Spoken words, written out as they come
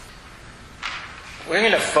We're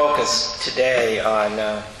going to focus today on,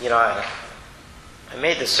 I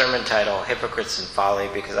made the sermon title Hypocrites and Folly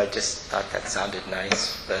because I just thought that sounded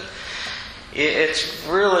nice. But it's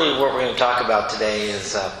really what we're going to talk about today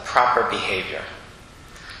is proper behavior.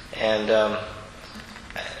 And,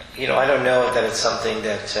 I don't know that it's something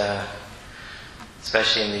that,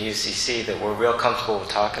 especially in the UCC, that we're real comfortable with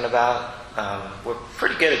talking about. We're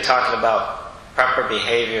pretty good at talking about proper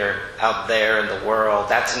behavior out there in the world.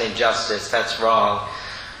 That's an injustice, that's wrong.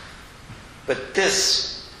 But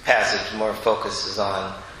this passage more focuses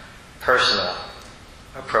on personal,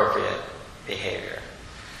 appropriate behavior.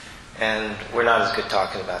 And we're not as good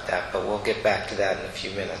talking about that, but we'll get back to that in a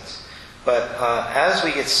few minutes. But as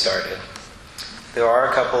we get started, there are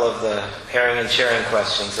a couple of the pairing and sharing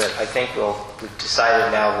questions that I think we've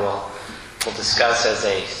decided now we'll discuss as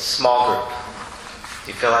a small group. Do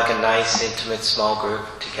you feel like a nice, intimate, small group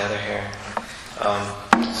together here?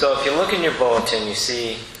 So if you look in your bulletin, you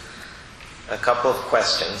see a couple of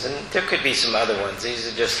questions, and there could be some other ones.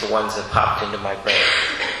 These are just the ones that popped into my brain.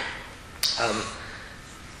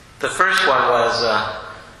 The first one was,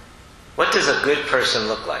 what does a good person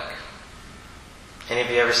look like? Any of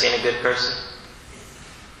you ever seen a good person?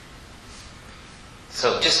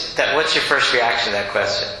 So just that, what's your first reaction to that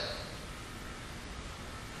question?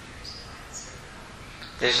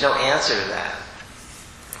 There's no answer to that.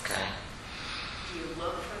 Okay. Do you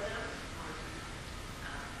look for them, or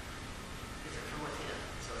is it from within?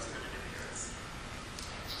 So it's not an appearance.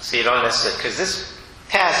 So you don't necessarily, because this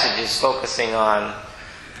passage is focusing on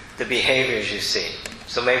the behaviors you see.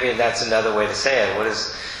 So maybe that's another way to say it. What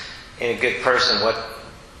is, in a good person,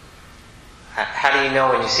 how do you know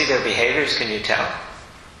when you see their behaviors? Can you tell?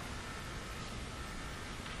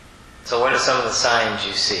 So what are some of the signs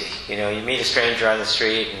you see? You meet a stranger on the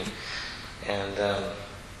street and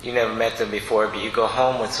you never met them before, but you go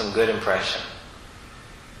home with some good impression.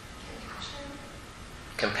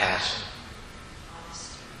 Compassion.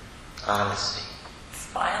 Honesty.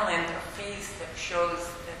 Smile in their face that shows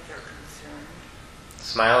that they're concerned.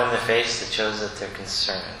 Smile in their face that shows that they're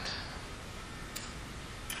concerned.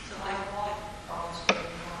 So I walk almost every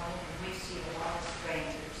morning and we see a lot of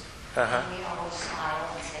strangers. Uh-huh. And we always smile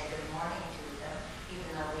and say good morning to them, even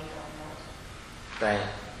though we don't know them. Right.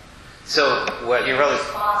 So what you're really...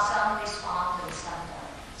 Some respond and some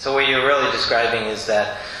don't. So what you're really describing is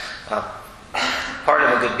that part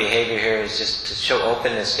of a good behavior here is just to show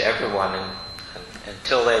openness to everyone and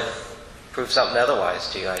until they prove something otherwise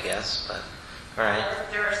to you, I guess. But all right.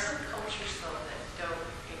 There are some cultures, though, that don't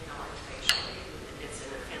acknowledge facially. It's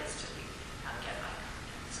an offense to get eye contact.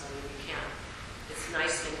 So you can't. It's a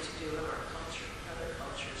nice thing to do in our culture. Other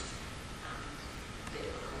cultures, they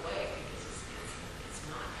look away because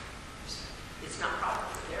it's not proper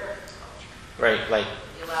for their culture. Right, like...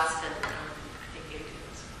 The Alaskan, I think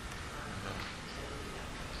Indians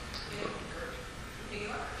New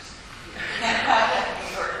Yorkers.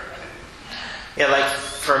 Yeah, like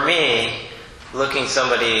for me, looking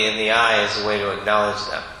somebody in the eye is a way to acknowledge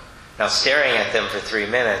them. Now, staring at them for 3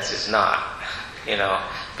 minutes is not,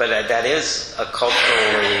 but that is a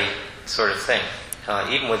culturally sort of thing.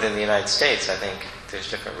 Even within the United States, I think there's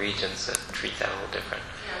different regions that treat that a little different.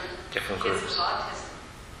 Different groups. Kids with autism,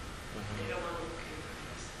 they don't want to look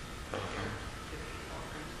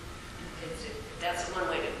in their face. That's one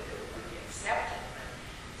way to accept it,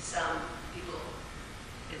 but some people,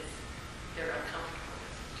 they're uncomfortable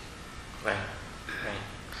with it. Right.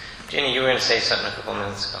 Jenny, you were going to say something a couple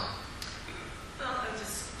minutes ago. Well, I'm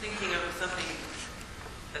just thinking of something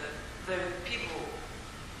that the people,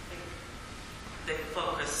 they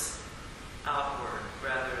focus outward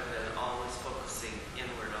rather than always focusing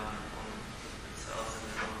inward on themselves and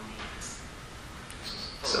their own needs.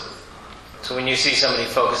 So when you see somebody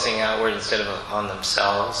focusing outward instead of on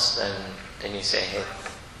themselves, then you say, hey.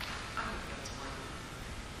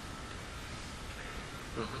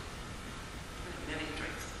 Many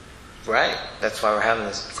drinks. Right. That's why we're having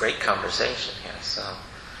this great conversation here. So,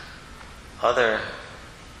 other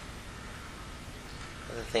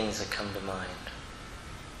things that come to mind.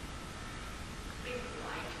 Being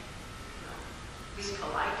polite. Being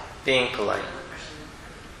polite. Being polite.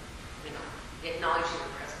 Acknowledging your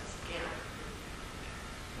presence again.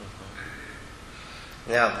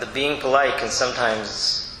 Now, the being polite can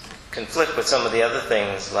sometimes conflict with some of the other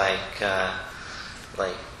things, like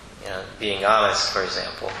being honest, for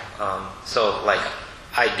example.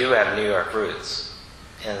 I do have New York roots,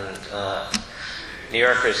 and New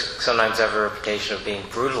Yorkers sometimes have a reputation of being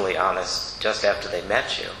brutally honest just after they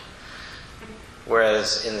met you.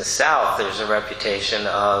 Whereas in the South, there's a reputation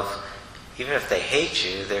of even if they hate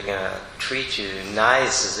you, they're going to treat you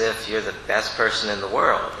nice as if you're the best person in the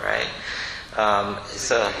world, right?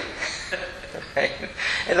 Right?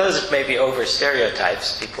 And those may be over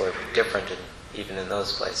stereotypes. People are different even in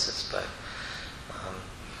those places. But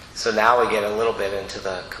so now we get a little bit into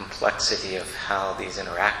the complexity of how these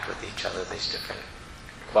interact with each other, these different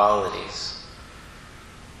qualities.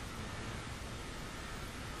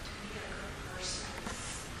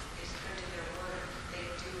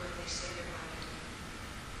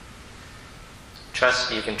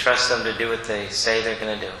 You can trust them to do what they say they're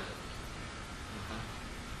going to do.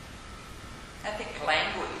 I think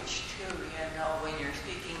language too, when you're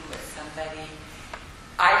speaking with somebody,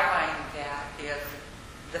 I find that if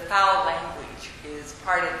the foul language is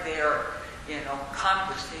part of their,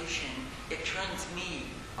 conversation, it turns me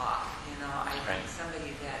off. I think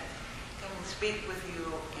somebody that can speak with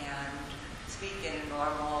you and speak in a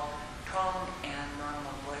normal tone and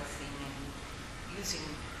normal voicing and using,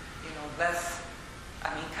 less,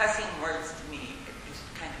 cussing words to me, it just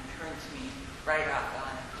kind of turns me right off on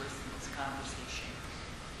a person's conversation.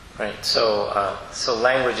 Right. So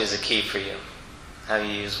language is a key for you. How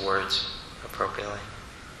you use words appropriately.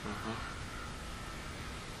 Mm-hmm.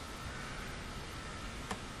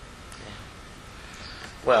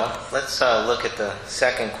 Yeah. Well, let's look at the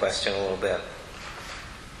second question a little bit.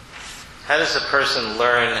 How does a person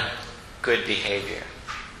learn good behavior?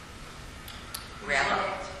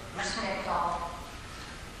 Respect all.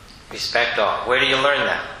 Respect all. Where do you learn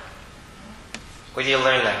that? Where do you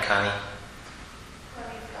learn that, Connie? Well,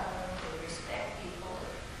 you've got to learn to respect people,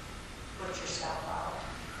 put yourself out,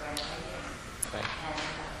 friendly, Right.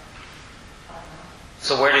 and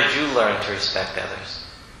So where did you learn to respect others?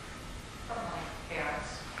 from my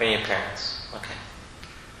parents. From your parents. Okay.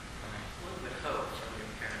 A little bit of hope from your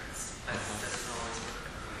parents. That doesn't always work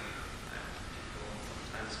that way. People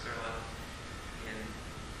sometimes grow up in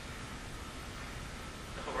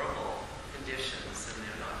horrible conditions and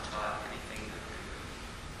they're not taught anything that we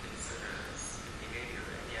would consider as good behavior,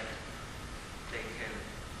 and yet they can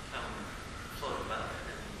float above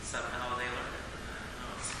it, and somehow they learn it. And I don't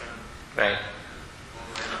know, it's from Right.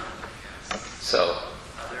 So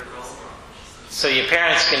other role models. So your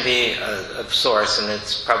parents can be a source, and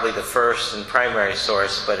it's probably the first and primary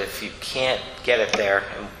source, but if you can't get it there,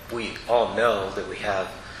 and we all know that we have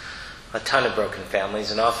a ton of broken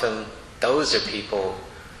families, and often those are people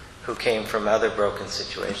who came from other broken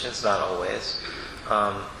situations, not always.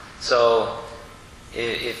 So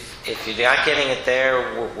if you're not getting it there,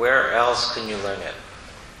 where else can you learn it?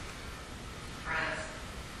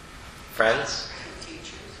 Friends?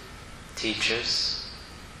 Teachers?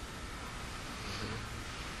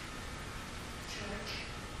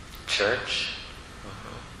 Church.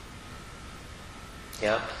 Mm-hmm.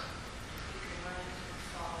 Yep. You can learn to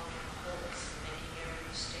follow your rules and making every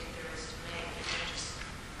mistake there is to make, and then just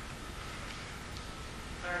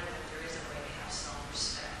learning that there is a way to have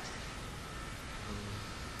self-respect.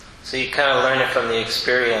 So you kind of learn it from the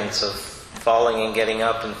experience of falling and getting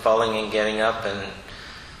up and falling and getting up and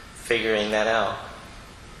figuring that out.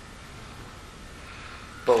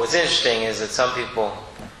 But what's interesting is that some people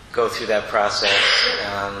go through that process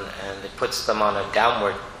and it puts them on a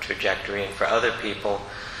downward trajectory, and for other people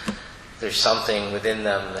there's something within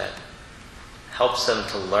them that helps them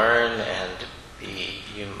to learn and be,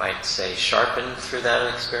 you might say, sharpened through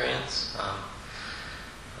that experience.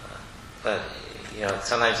 But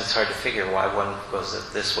sometimes it's hard to figure why one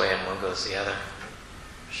goes this way and one goes the other.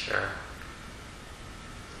 Sure.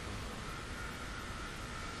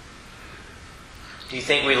 Do you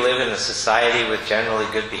think we live in a society with generally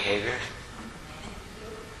good behavior?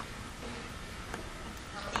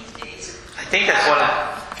 I think that's one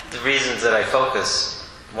of the reasons that I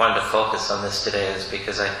wanted to focus on this today, is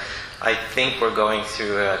because I think we're going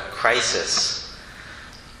through a crisis,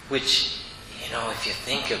 which, if you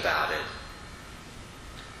think about it,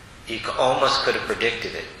 you almost could have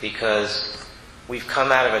predicted it, because we've come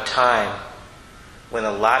out of a time when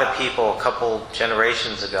a lot of people, a couple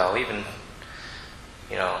generations ago, even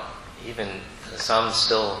some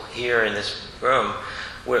still here in this room,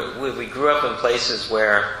 we grew up in places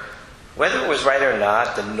where, whether it was right or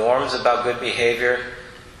not, the norms about good behavior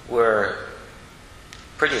were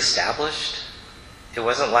pretty established. It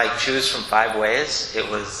wasn't like choose from 5 ways. It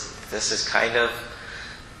was, this is kind of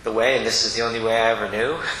the way, and this is the only way I ever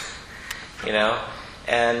knew.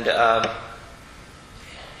 And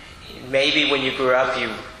maybe when you grew up,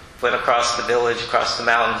 you went across the village, across the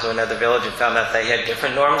mountain to another village, and found out they had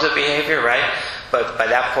different norms of behavior, right? But by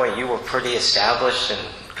that point, you were pretty established and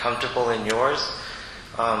comfortable in yours.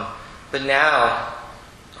 But now,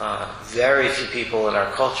 very few people in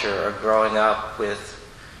our culture are growing up with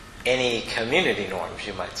any community norms,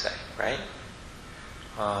 you might say, right?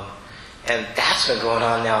 And that's been going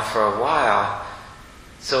on now for a while.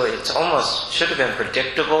 So it's almost should have been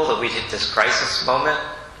predictable that we'd hit this crisis moment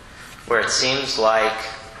where it seems like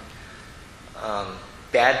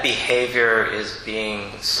bad behavior is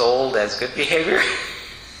being sold as good behavior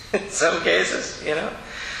in some cases, you know.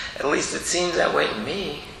 At least it seems that way to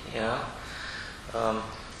me, you know.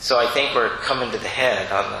 So I think we're coming to the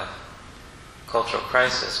head on the cultural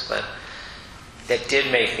crisis, but that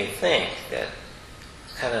did make me think that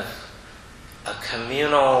kind of a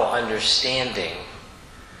communal understanding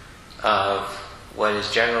of what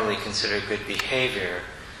is generally considered good behavior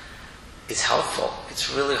is helpful. It's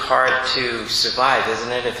really hard to survive,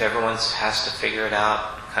 isn't it, if everyone has to figure it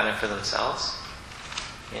out kind of for themselves,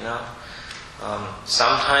 you know?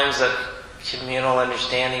 Sometimes a communal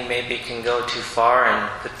understanding maybe can go too far and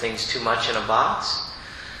put things too much in a box,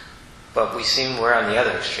 but we're on the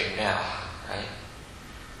other extreme now, right?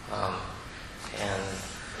 And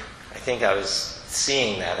I think I was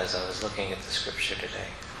seeing that as I was looking at the scripture today.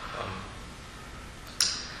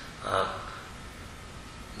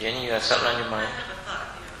 Jenny, you have something on your I mind? have a thought,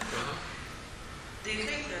 Mhm. Do you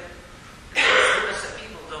think that it's much that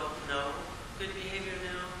people don't know good behavior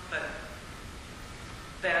now, but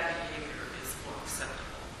bad behavior is more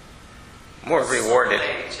acceptable? More rewarded. So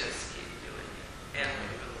they just keep doing it, and we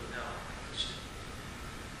really know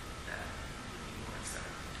that would be more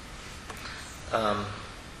acceptable.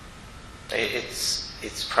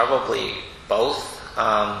 It's probably both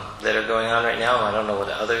that are going on right now. I don't know what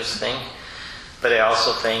others think, but I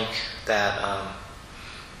also think that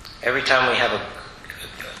every time we have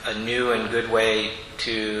a new and good way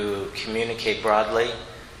to communicate broadly,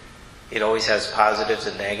 it always has positives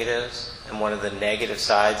and negatives. And one of the negative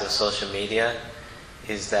sides of social media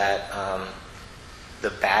is that the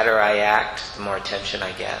badder I act, the more attention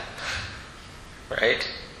I get. Right?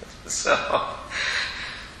 So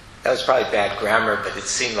that was probably bad grammar, but it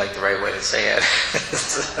seemed like the right way to say it.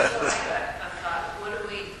 So I thought, how do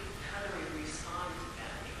we respond to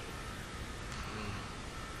bad behavior?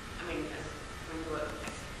 I mean, when you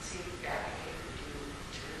see bad behavior, do you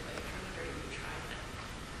turn away from it, or do you try to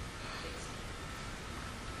fix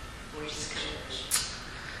it? Or you just kind of,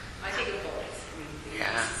 I think of bullies. I mean, if you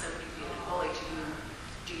see somebody being a bully,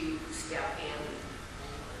 do you step in,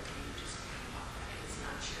 or do you just walk away? It's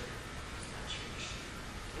not your issue.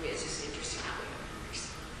 I mean, it's just interesting how we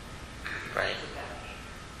respond Right. to bad behavior.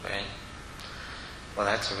 Right. Well,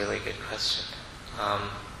 that's a really good question.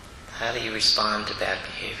 How do you respond to bad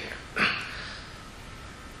behavior?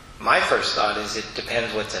 My first thought is it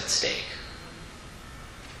depends what's at stake.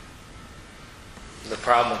 The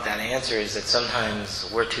problem with that answer is that sometimes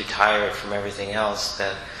we're too tired from everything else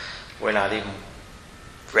that we're not even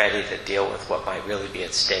ready to deal with what might really be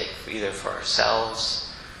at stake, either for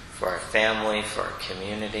ourselves, for our family, for our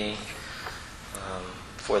community,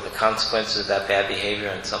 for the consequences of that bad behavior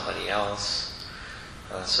on somebody else.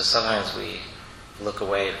 So sometimes we look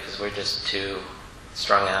away because we're just too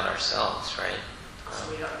strung out ourselves, right?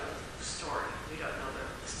 Also, we don't know the story. We don't know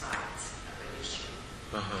the sides of an issue.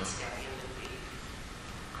 Mhm. Step in and be,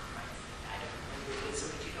 I don't know, when you're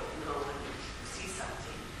somebody you don't know when you see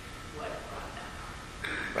something, what brought that on.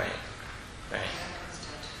 Right. Right. That comes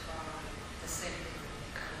down to following the same thing when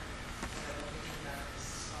we come, what I'm thinking about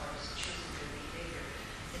as far as choosing good behavior.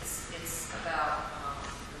 It's about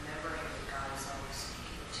remembering that God is always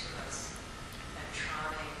speaking to us and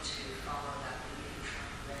trying to follow that lead and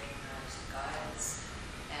trying to recognize the guidance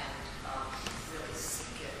and really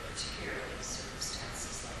seek it, particularly in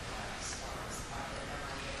circumstances like that, as far as am I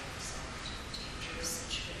getting myself into a dangerous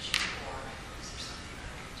situation, or is there something I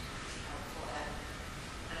can do to be helpful?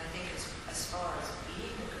 And I think as far as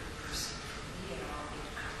being a good person, for me, it all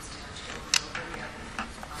comes down to over and over again,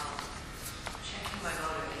 checking my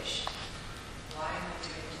motivation. Why am I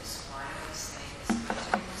doing this? Why am I saying this? Am I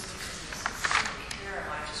doing this because this is somebody here? Am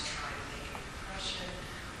I just trying to make an impression?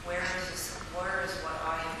 Where is what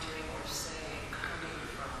I am doing or saying coming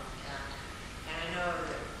from? And I know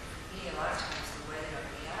that for me, a lot of times the way that I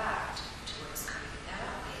react to what's coming at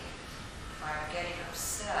me, if I'm getting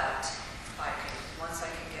upset, once I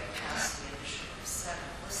can get past the initial upset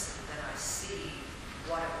and listen, then I see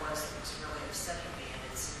what it was that was really upsetting me, and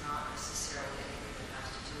it's not necessarily anything that has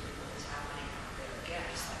to do with what is happening out there. Again,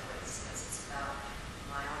 just like what it says, it's about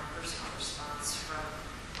my own personal response from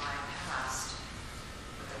my past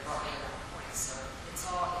that brought me to that point. So it's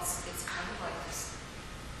kind of like this,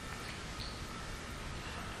 I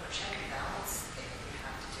don't know, check and balance thing you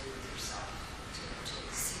have to do with yourself to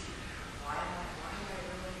see why am I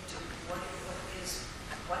really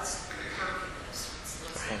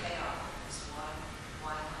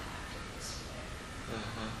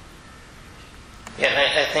Yeah,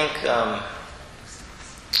 and I think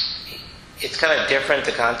it's kind of different,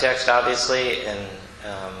 the context, obviously, and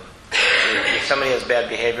if somebody has bad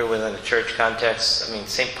behavior within a church context, I mean,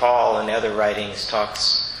 St. Paul in other writings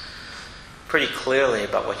talks pretty clearly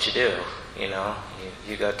about what you do, you know.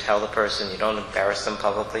 You go tell the person, you don't embarrass them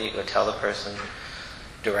publicly, you go tell the person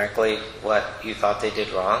directly what you thought they did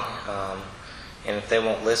wrong. And if they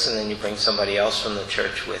won't listen, then you bring somebody else from the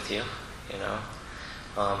church with you, you know.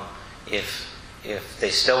 If they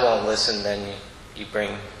still won't listen, then you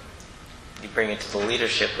bring it to the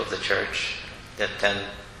leadership of the church that then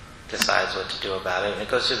decides what to do about it. And it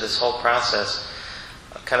goes through this whole process,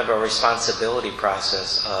 kind of a responsibility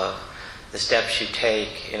process of the steps you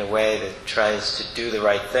take in a way that tries to do the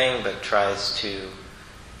right thing, but tries to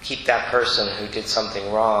keep that person who did something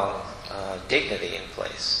wrong dignity in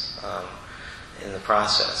place in the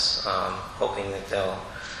process, hoping that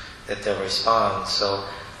they'll respond. So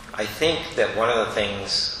I think that one of the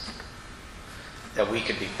things that we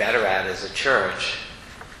could be better at as a church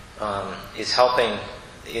is helping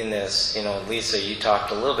in this. You know, Lisa, you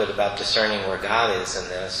talked a little bit about discerning where God is in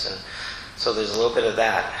this, and so there's a little bit of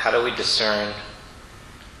that. How do we discern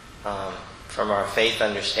from our faith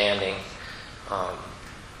understanding?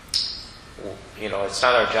 You know, it's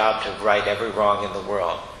not our job to right every wrong in the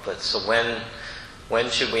world, but so when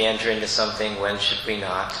should we enter into something? When should we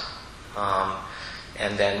not?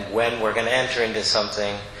 And then when we're going to enter into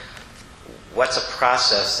something, what's a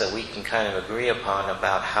process that we can kind of agree upon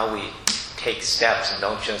about how we take steps and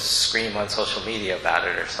don't just scream on social media about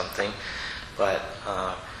it or something, but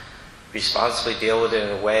responsibly deal with it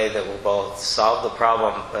in a way that will both solve the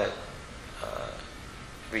problem but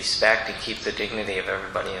respect and keep the dignity of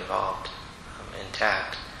everybody involved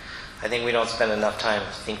intact. I think we don't spend enough time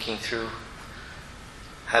thinking through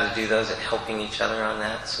how to do those and helping each other on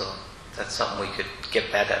that, so that's something we could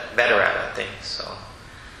get better at, I think. So,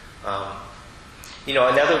 you know,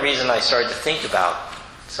 another reason I started to think about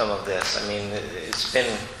some of this, I mean, it's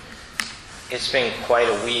been quite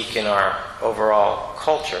a week in our overall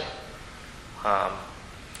culture.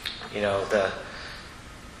 You know,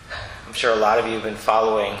 I'm sure a lot of you have been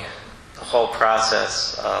following the whole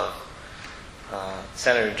process of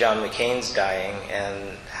Senator John McCain's dying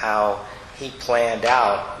and how he planned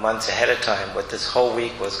out months ahead of time what this whole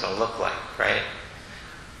week was going to look like, right?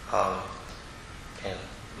 And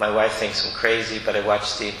my wife thinks I'm crazy, but I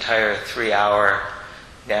watched the entire 3-hour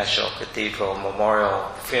National Cathedral Memorial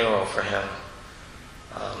funeral for him.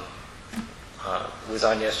 It was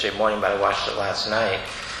on yesterday morning, but I watched it last night.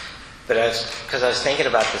 But because I was thinking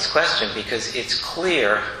about this question, because it's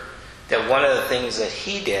clear that one of the things that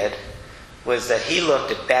he did was that he looked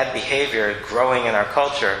at bad behavior growing in our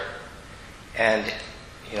culture, and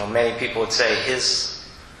you know, many people would say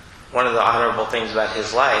one of the honorable things about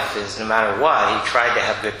his life is no matter what, he tried to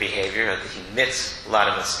have good behavior. He admits a lot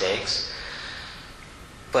of mistakes.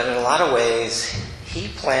 But in a lot of ways, he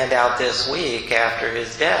planned out this week after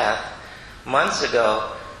his death, months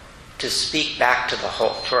ago, to speak back to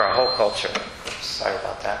our whole culture. Oops, sorry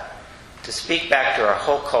about that. To speak back to our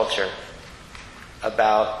whole culture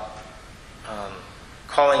about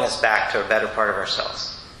calling us back to a better part of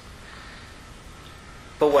ourselves.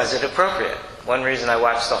 But was it appropriate? One reason I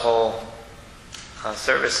watched the whole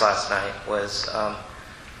service last night was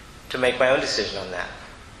to make my own decision on that.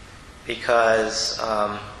 Because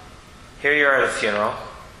here you are at a funeral,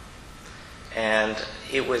 and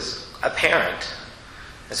it was apparent,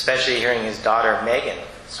 especially hearing his daughter Megan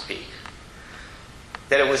speak,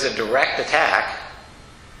 that it was a direct attack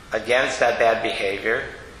against that bad behavior,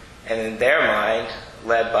 and in their mind,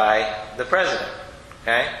 led by the president.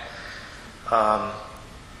 Okay?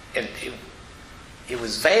 It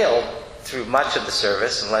was veiled through much of the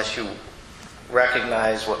service, unless you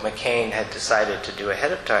recognize what McCain had decided to do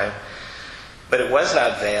ahead of time. But it was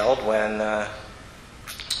not veiled when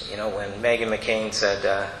Meghan McCain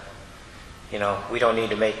said, we don't need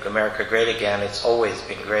to make America great again. It's always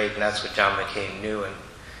been great, and that's what John McCain knew and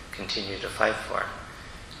continued to fight for.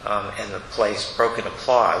 And the place broke in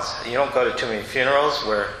applause. You don't go to too many funerals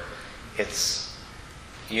where it's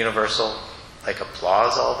universal, like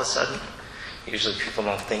applause all of a sudden. Usually people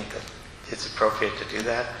don't think that it's appropriate to do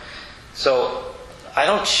that. So I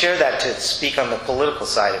don't share that to speak on the political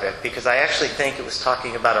side of it, because I actually think it was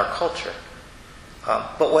talking about our culture.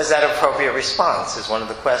 But was that an appropriate response is one of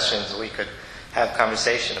the questions we could have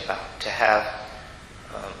conversation about. To have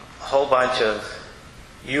a whole bunch of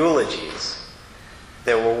eulogies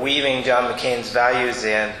that were weaving John McCain's values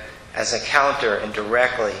in as a counter and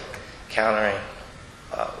directly countering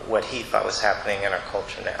what he thought was happening in our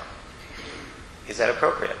culture now. Is that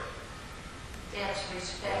appropriate? That's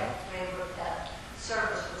respect. That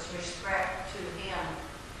service was respect to him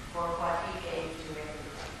for what he gave to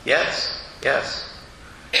everybody. Yes, yes.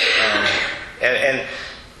 And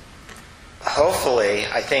hopefully,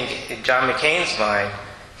 I think in John McCain's mind,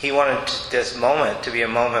 he wanted this moment to be a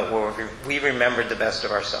moment where we remembered the best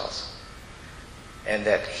of ourselves. And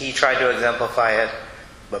that he tried to exemplify it,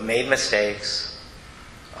 but made mistakes.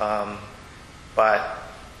 But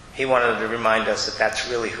he wanted to remind us that that's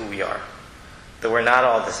really who we are. That we're not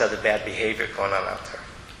all this other bad behavior going on out there.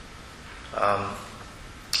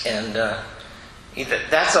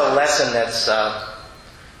 That's a lesson that's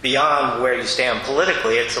beyond where you stand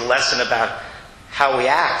politically. It's a lesson about how we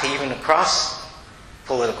act, even across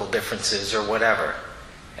political differences or whatever.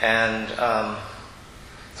 And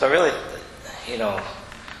so really,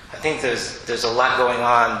 I think there's a lot going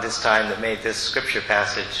on this time that made this scripture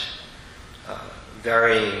passage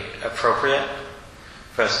very appropriate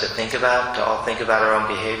for us to think about, to all think about our own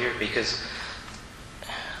behavior, because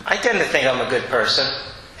I tend to think I'm a good person,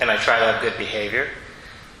 and I try to have good behavior,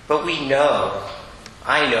 but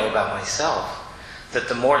I know about myself, that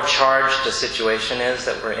the more charged a situation is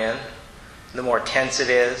that we're in, the more tense it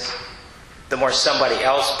is, the more somebody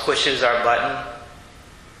else pushes our button,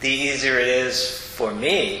 the easier it is for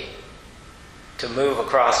me to move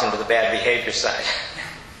across into the bad behavior side.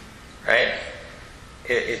 Right?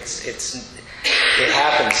 It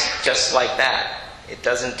happens just like that. It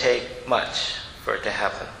doesn't take much for it to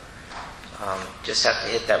happen. Just have to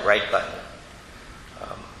hit that right button.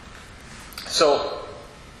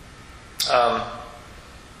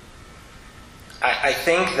 I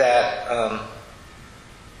think that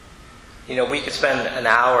we could spend an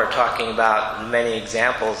hour talking about many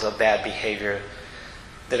examples of bad behavior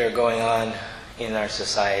that are going on in our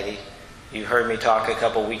society. You heard me talk a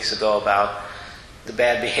couple weeks ago about the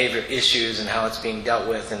bad behavior issues and how it's being dealt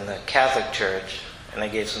with in the Catholic Church, and I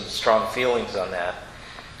gave some strong feelings on that.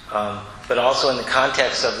 But also in the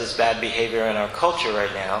context of this bad behavior in our culture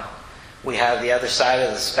right now, we have the other side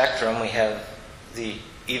of the spectrum. We have the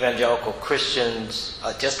evangelical Christians,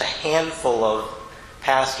 just a handful of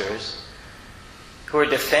pastors who are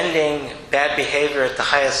defending bad behavior at the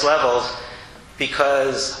highest levels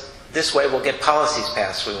because this way we'll get policies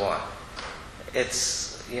passed we want.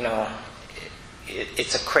 It's,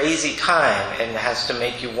 it's a crazy time, and it has to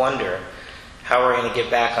make you wonder how we're going to get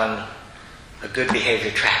back on a good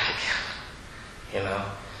behavior track again.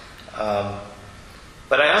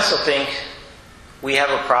 But I also think we have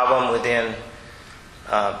a problem within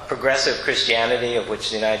progressive Christianity, of which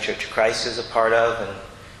the United Church of Christ is a part of, and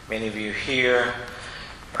many of you here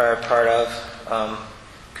are a part of,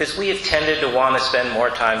 because we have tended to want to spend more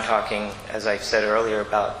time talking, as I said earlier,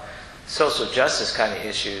 about social justice kind of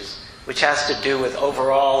issues, which has to do with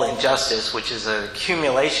overall injustice, which is an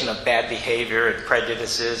accumulation of bad behavior and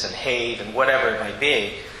prejudices and hate and whatever it might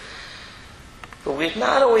be. But we're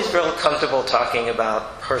not always real comfortable talking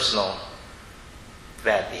about personal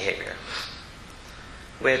bad behavior,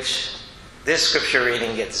 which this scripture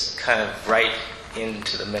reading gets kind of right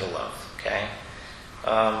into the middle of, okay?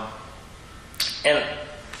 And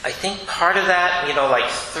I think part of that,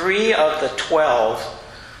 3 of the 12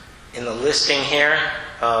 in the listing here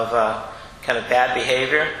of kind of bad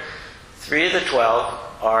behavior, 3 of the 12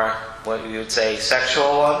 are what we would say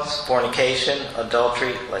sexual ones: fornication,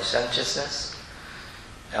 adultery, licentiousness.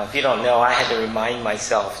 Now, if you don't know, I had to remind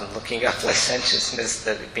myself in looking up licentiousness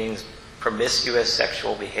that it means promiscuous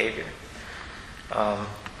sexual behavior.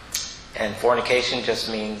 And fornication just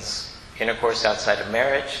means intercourse outside of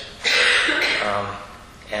marriage.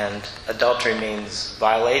 And adultery means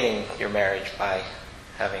violating your marriage by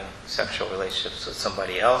having sexual relationships with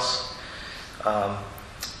somebody else.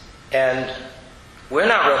 And we're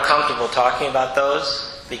not real comfortable talking about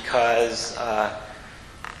those because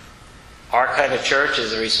our kind of church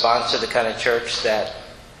is a response to the kind of church that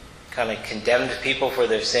kind of condemned people for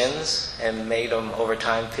their sins and made them over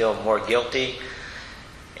time feel more guilty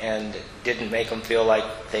and didn't make them feel like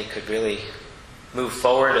they could really move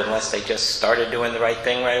forward unless they just started doing the right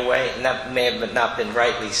thing right away. And that may have not been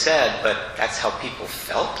rightly said, but that's how people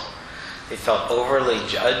felt. They felt overly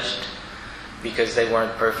judged because they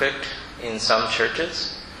weren't perfect in some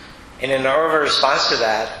churches. And in our response to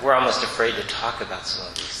that, we're almost afraid to talk about some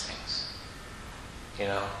of these things.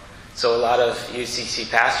 So a lot of UCC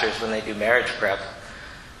pastors, when they do marriage prep,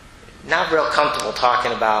 not real comfortable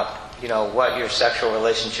talking about what your sexual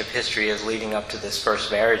relationship history is leading up to this first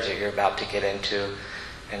marriage that you're about to get into,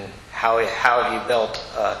 and how have you built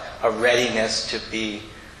a readiness to be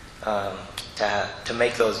to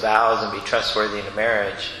make those vows and be trustworthy in a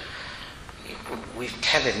marriage. we've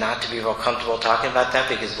tended not to be real comfortable talking about that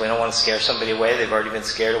because we don't want to scare somebody away. They've already been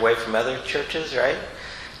scared away from other churches, right?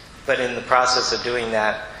 But in the process of doing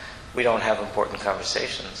that, we don't have important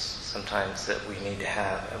conversations sometimes that we need to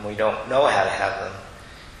have, and we don't know how to have them.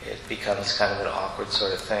 It becomes kind of an awkward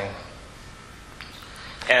sort of thing.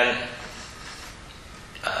 And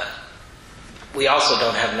we also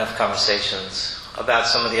don't have enough conversations about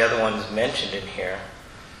some of the other ones mentioned in here.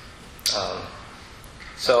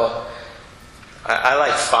 So I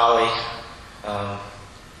like folly,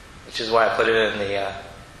 which is why I put it in the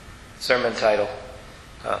sermon title.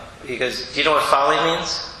 Because, do you know what folly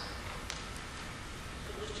means?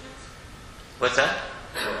 Foolishness? What's that?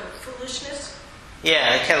 Foolishness?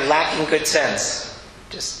 Yeah, kind of lacking good sense.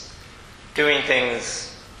 Just doing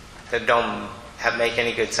things that don't make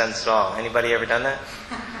any good sense at all. Anybody ever done that?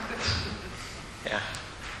 Yeah.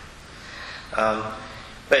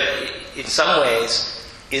 But in some ways,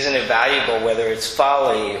 isn't it valuable, whether it's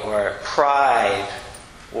folly or pride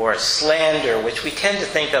or slander, which we tend to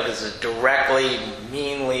think of as directly,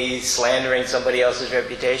 meanly slandering somebody else's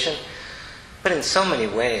reputation? But in so many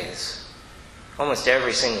ways, almost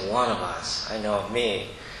every single one of us, I know of me,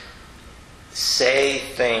 say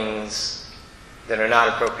things that are not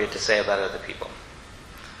appropriate to say about other people.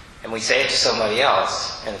 And we say it to somebody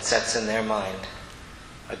else, and it sets in their mind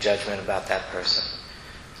a judgment about that person.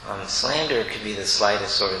 Slander could be the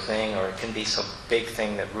slightest sort of thing, or it can be some big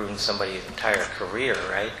thing that ruins somebody's entire career,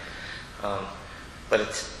 right? But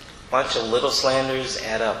it's a bunch of little slanders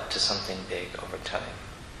add up to something big over time.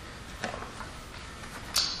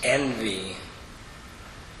 Envy,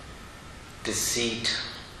 deceit.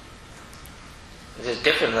 It's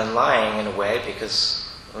different than lying in a way,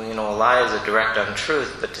 because a lie is a direct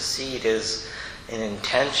untruth, but deceit is an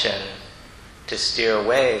intention to steer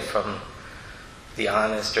away from the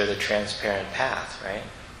honest or the transparent path, right?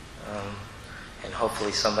 And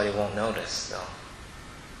hopefully somebody won't notice. They'll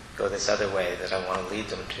go this other way that I want to lead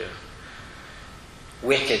them to.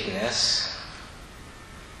 Wickedness,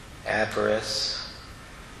 avarice,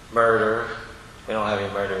 murder. We don't have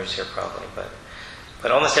any murderers here probably,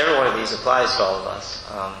 but almost every one of these applies to all of us.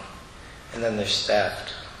 And then there's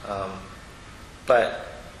theft. But,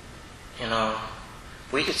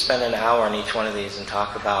 we could spend an hour on each one of these and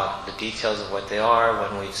talk about the details of what they are,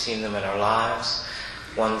 when we've seen them in our lives,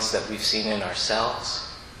 ones that we've seen in ourselves,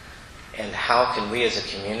 and how can we as a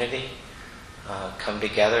community come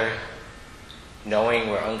together knowing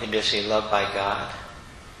we're unconditionally loved by God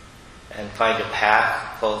and find a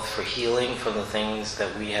path both for healing from the things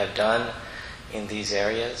that we have done in these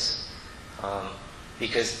areas.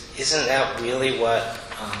 Because isn't that really what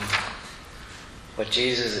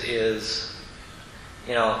Jesus is?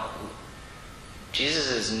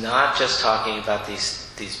 Jesus is not just talking about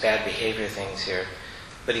these bad behavior things here,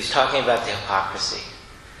 but he's talking about the hypocrisy.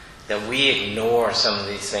 That we ignore some of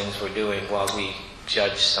these things we're doing while we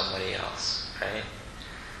judge somebody else, right?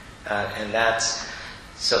 And that's,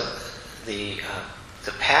 so the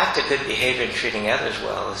path to good behavior and treating others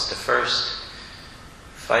well is to first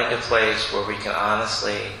find a place where we can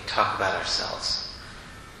honestly talk about ourselves.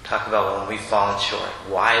 Talk about when we've fallen short,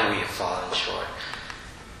 why we have fallen short,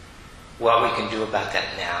 what we can do about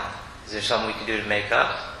that now. Is there something we can do to make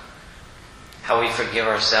up? How we forgive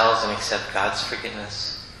ourselves and accept God's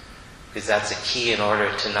forgiveness. Because that's a key in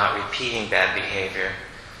order to not repeating bad behavior,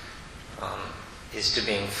 is to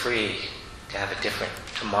being free, to have a different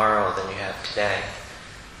tomorrow than you have today.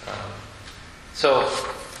 So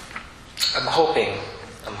I'm hoping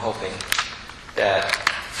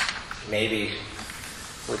that maybe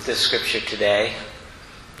with this scripture today,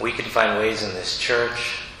 we could find ways in this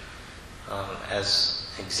church, as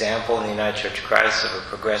example in the United Church of Christ of a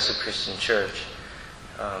progressive Christian church,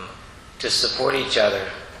 to support each other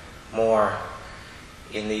more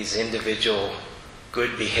in these individual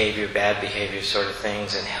good behavior, bad behavior sort of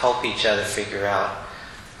things, and help each other figure out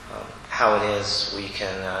how it is we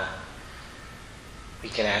can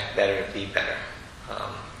act better, be better.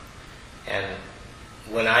 And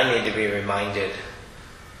when I need to be reminded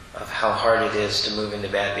of how hard it is to move into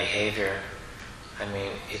bad behavior, I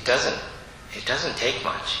mean, it doesn't take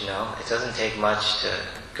much, It doesn't take much to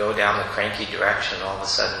go down the cranky direction all of a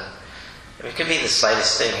sudden. I mean, it can be the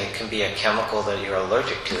slightest thing. It can be a chemical that you're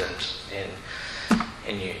allergic to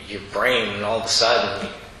in your brain, and all of a sudden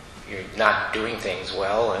you're not doing things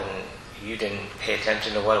well and you didn't pay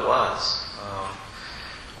attention to what it was.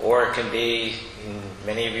 Or it can be,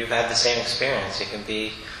 many of you have had the same experience, it can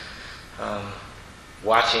be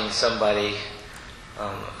watching somebody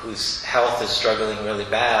whose health is struggling really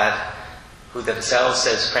bad, who themselves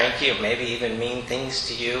says cranky or maybe even mean things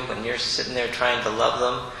to you, and you're sitting there trying to love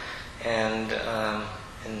them, And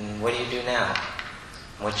what do you do now?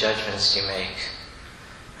 What judgments do you make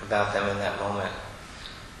about them in that moment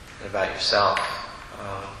and about yourself?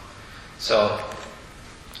 So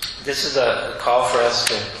this is a call for us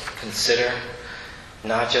to consider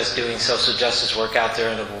not just doing social justice work out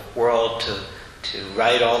there in the world to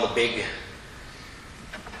right all the big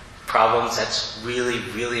problems. That's really,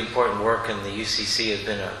 really important work, and the UCC has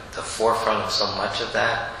been at the forefront of so much of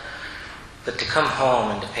that. But to come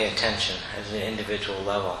home and to pay attention at an individual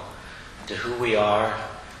level to who we are,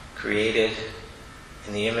 created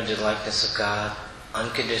in the image and likeness of God,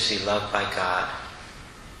 unconditionally loved by God,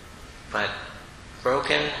 but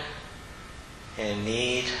broken and in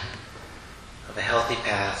need of a healthy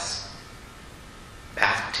path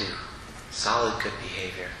back to solid good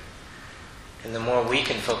behavior. And the more we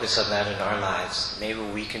can focus on that in our lives, maybe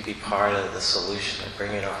we can be part of the solution of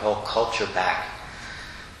bringing our whole culture back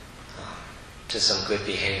to some good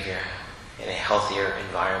behavior in a healthier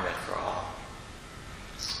environment for all.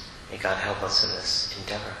 May God help us in this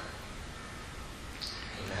endeavor.